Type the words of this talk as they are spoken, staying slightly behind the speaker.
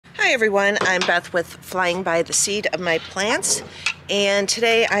Hi everyone, I'm Beth with Flying by the Seed of My Plants, and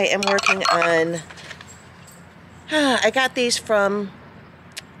today I am working on, I got these from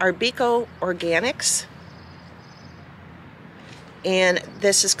ARBICO Organics, and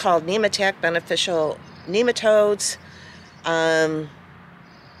this is called Beneficial Nematodes.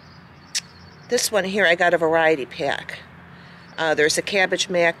 This one here I got a variety pack. There's a cabbage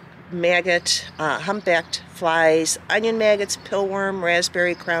maggot, humpbacked flies, onion maggots, pillworm,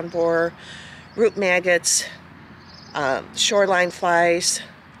 raspberry crown borer, root maggots, shoreline flies,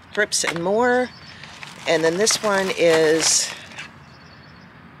 thrips, and more. And then this one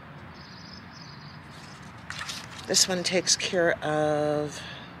takes care of,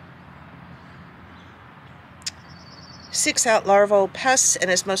 seeks out larval pests and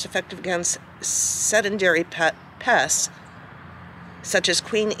is most effective against sedentary pests such as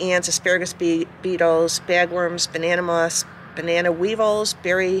queen ants, asparagus beetles, bagworms, banana moths, banana weevils,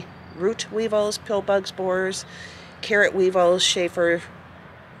 berry root weevils, pill bugs, borers, carrot weevils, Schaefer's,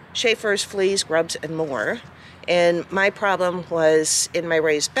 fleas, grubs, and more. And my problem was in my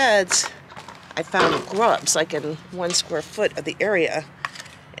raised beds, I found grubs like in 1 square foot of the area.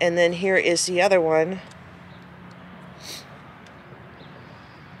 And then here is the other one.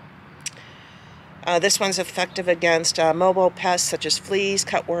 This one's effective against mobile pests such as fleas,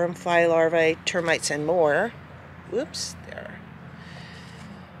 cutworm, fly larvae, termites, and more. Whoops, there.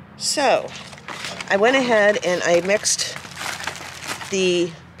 So, I went ahead and I mixed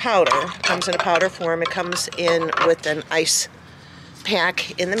the powder. It comes in a powder form. It comes in with an ice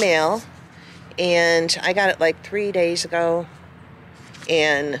pack in the mail. And I got it like 3 days ago.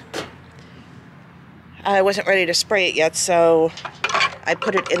 And I wasn't ready to spray it yet, so I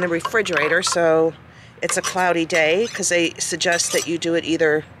put it in the refrigerator, so it's a cloudy day, because they suggest that you do it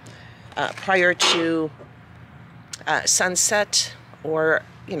either prior to sunset or,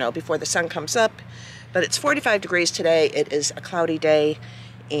 before the sun comes up. But it's 45 degrees today. It is a cloudy day,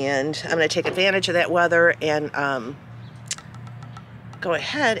 and I'm going to take advantage of that weather and go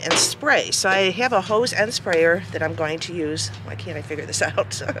ahead and spray. So I have a hose and sprayer that I'm going to use. Why can't I figure this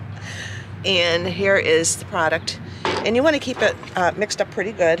out? And here is the product. And you want to keep it mixed up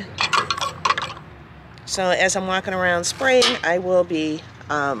pretty good. So as I'm walking around spraying, I will be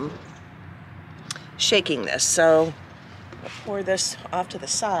shaking this. So I'll pour this off to the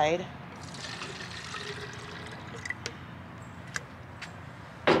side.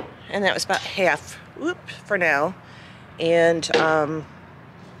 And that was about half, for now. And I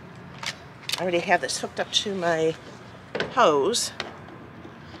already have this hooked up to my hose.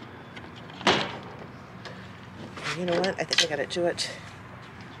 You know what? I think I gotta do it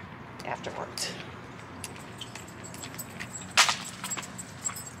afterwards.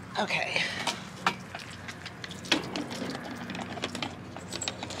 Okay.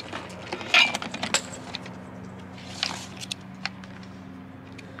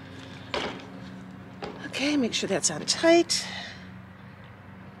 Okay, make sure that's on tight.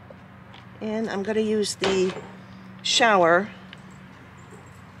 And I'm gonna use the shower.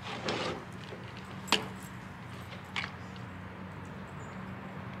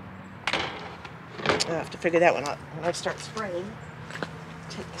 I have to figure that one out when I start spraying.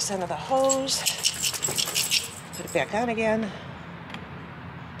 Take this end of the hose, put it back on again.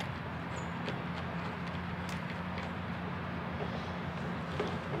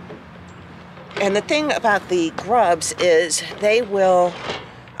 And the thing about the grubs is they will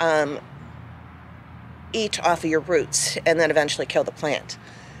eat off of your roots and then eventually kill the plant.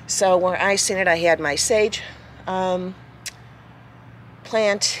 So where I seen it, I had my sage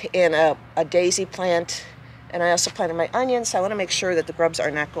plant and a daisy plant, and I also planted my onions, so I want to make sure that the grubs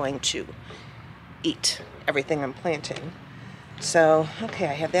are not going to eat everything I'm planting. So, okay,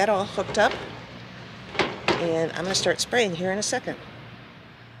 I have that all hooked up, and I'm going to start spraying here in a second.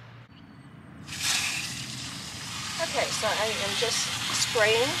 Okay, so I am just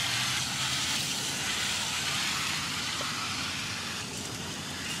spraying.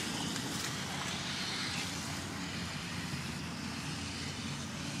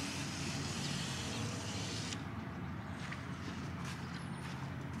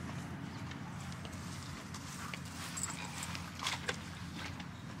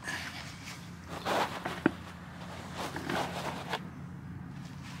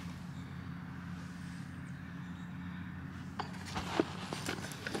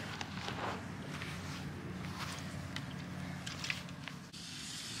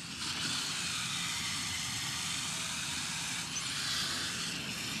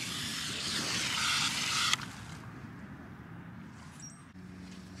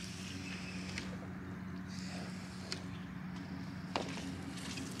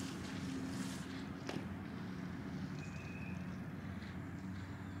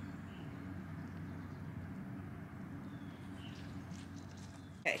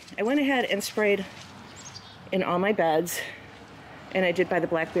 I went ahead and sprayed in all my beds, and I did by the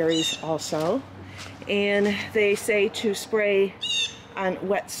blackberries also. And they say to spray on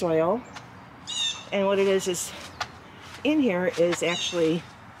wet soil. And what it is in here is actually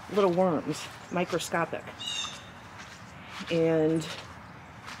little worms, microscopic. And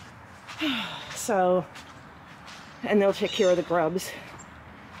so, and they'll take care of the grubs.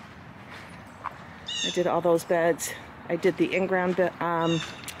 I did all those beds. I did the in-ground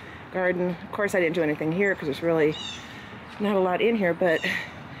garden. Of course, I didn't do anything here because there's really not a lot in here, but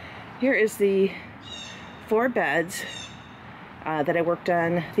here is the 4 beds that I worked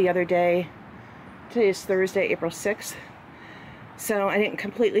on the other day. Today is Thursday, April 6th. So I didn't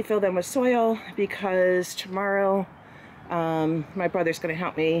completely fill them with soil because tomorrow my brother's going to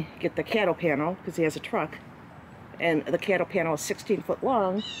help me get the cattle panel because he has a truck. And the cattle panel is 16 foot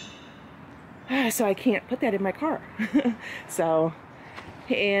long. So I can't put that in my car. So,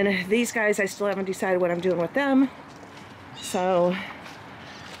 and these guys, I still haven't decided what I'm doing with them. So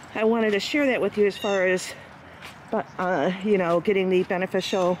I wanted to share that with you as far as, you know, getting the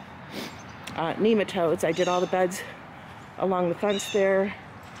beneficial nematodes. I did all the beds along the fence there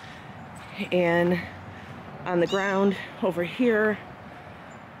and on the ground over here.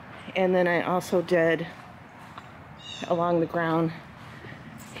 And then I also did along the ground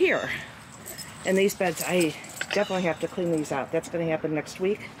here. And these beds, I definitely have to clean these out. That's going to happen next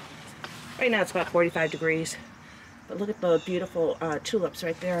week. Right now it's about 45 degrees. But look at the beautiful tulips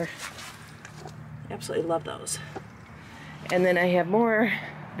right there. Absolutely love those. And then I have more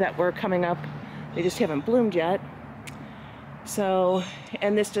that were coming up. They just haven't bloomed yet. So,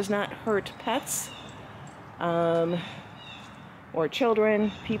 and this does not hurt pets or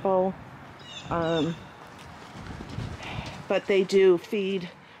children, people. But they do feed.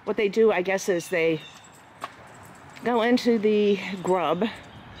 What they do, I guess, is they go into the grub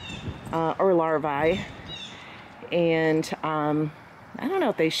or larvae, and I don't know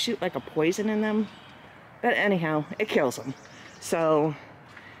if they shoot like a poison in them, but anyhow, it kills them. So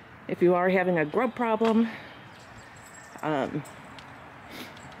if you are having a grub problem,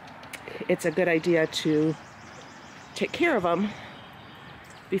 it's a good idea to take care of them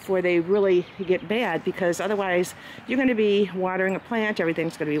before they really get bad, because otherwise you're going to be watering a plant,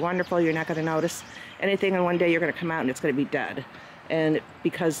 everything's going to be wonderful, you're not going to notice anything, and one day you're going to come out and it's going to be dead. And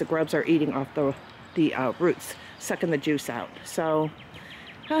because the grubs are eating off the roots, sucking the juice out. So,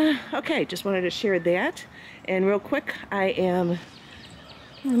 okay, just wanted to share that. And real quick, let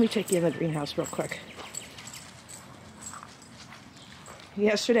me take you in the greenhouse real quick.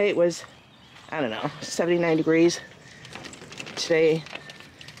 Yesterday it was, I don't know, 79 degrees. Today,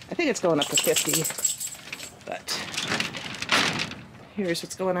 I think it's going up to 50, but here's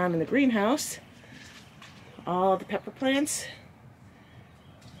what's going on in the greenhouse. All the pepper plants.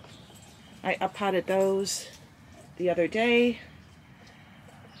 I up-potted those the other day,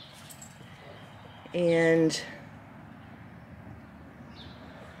 and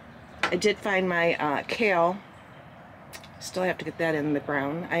I did find my kale. Still have to get that in the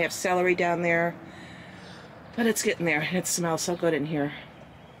ground. I have celery down there, but it's getting there. It smells so good in here.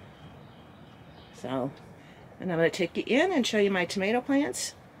 So, and I'm going to take you in and show you my tomato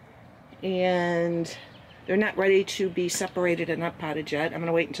plants. And they're not ready to be separated and up-potted yet. I'm going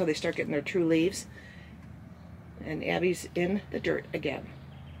to wait until they start getting their true leaves. And Abby's in the dirt again.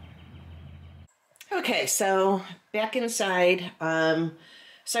 Okay, so back inside.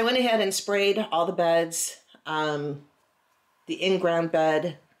 So I went ahead and sprayed all the beds, the in-ground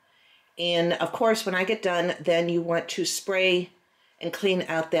bed. And of course, when I get done, then you want to spray and clean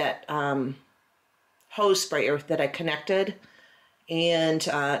out that hose sprayer that I connected, and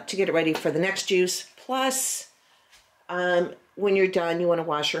to get it ready for the next juice. Plus, when you're done, you want to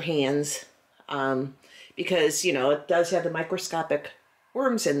wash your hands because, you know, it does have the microscopic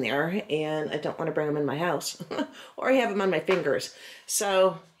worms in there, and I don't want to bring them in my house or I have them on my fingers.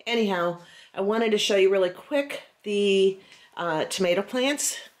 So anyhow, I wanted to show you really quick the tomato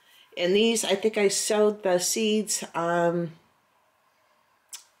plants. And these, I think I sowed the seeds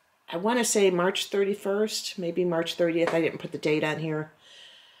I want to say March 31st, maybe March 30th. I didn't put the date on here.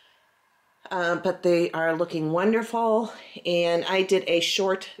 But they are looking wonderful. And I did a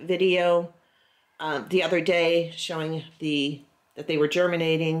short video the other day showing that they were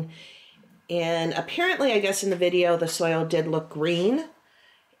germinating. And apparently, I guess in the video, the soil did look green.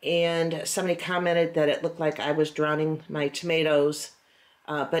 And somebody commented that it looked like I was drowning my tomatoes.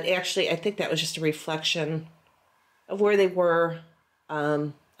 But actually, I think that was just a reflection of where they were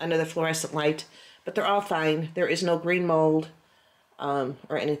under the fluorescent light. But they're all fine. There is no green mold or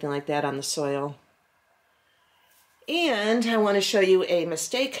anything like that on the soil. And I want to show you a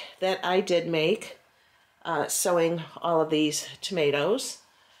mistake that I did make sowing all of these tomatoes.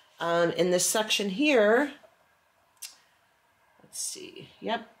 In this section here, let's see,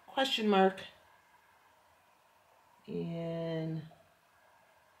 yep, question mark and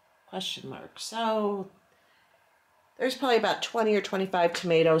question mark. So there's probably about 20 or 25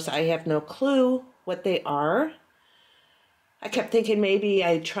 tomatoes. I have no clue what they are. I kept thinking maybe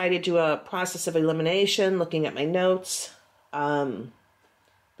I'd try to do a process of elimination, looking at my notes,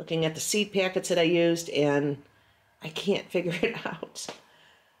 looking at the seed packets that I used, and I can't figure it out.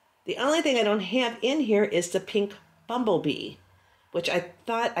 The only thing I don't have in here is the pink bumblebee, which I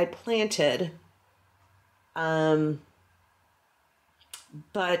thought I planted. But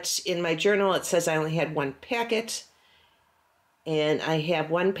in my journal it says I only had one packet, and I have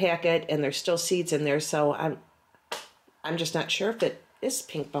one packet and there's still seeds in there, so I'm just not sure if it is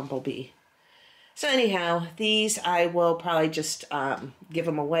pink bumblebee. So anyhow, these I will probably just give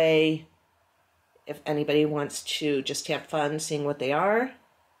them away if anybody wants to just have fun seeing what they are.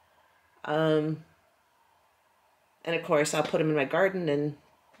 And of course I'll put them in my garden, and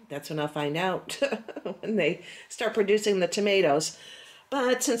that's when I'll find out when they start producing the tomatoes.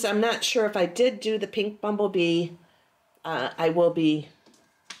 But since I'm not sure if I did do the pink bumblebee, I will be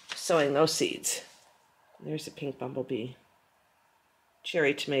sowing those seeds. There's a pink bumblebee.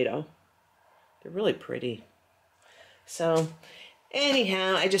 Cherry tomato. They're really pretty. So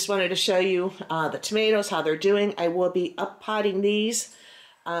anyhow, I just wanted to show you the tomatoes, how they're doing. I will be up-potting these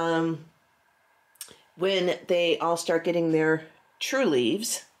when they all start getting their true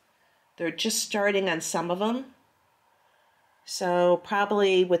leaves. They're just starting on some of them. So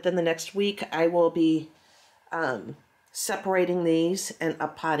probably within the next week, I will be separating these and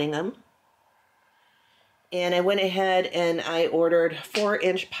up-potting them. And I went ahead and I ordered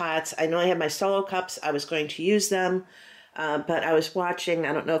 4-inch pots. I know I have my solo cups. I was going to use them, but I was watching,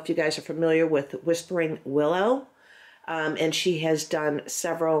 I don't know if you guys are familiar with Whispering Willow, and she has done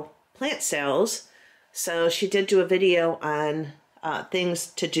several plant sales. So she did do a video on things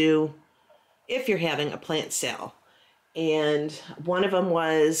to do if you're having a plant sale. And one of them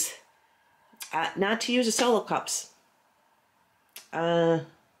was not to use the solo cups. I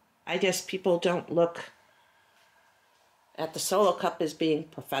guess people don't look at the solo cup as being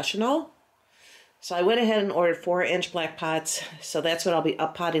professional. So I went ahead and ordered 4-inch black pots. So that's what I'll be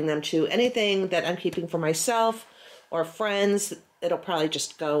up-potting them to. Anything that I'm keeping for myself or friends, it'll probably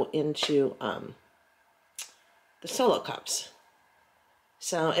just go into the solo cups.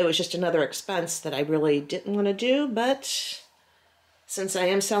 So it was just another expense that I really didn't want to do, but since I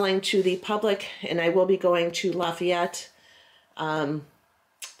am selling to the public and I will be going to Lafayette,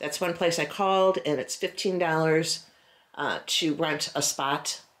 that's one place I called, and it's $15 to rent a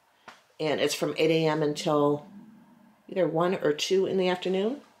spot, and it's from 8 a.m. until either 1 or 2 in the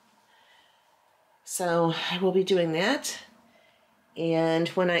afternoon. So I will be doing that. And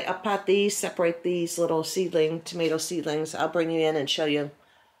when I up-pot these, separate these little tomato seedlings, I'll bring you in and show you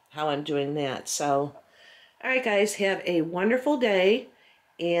how I'm doing that. So, all right, guys, have a wonderful day,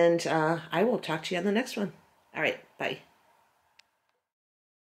 and I will talk to you on the next one. All right, bye.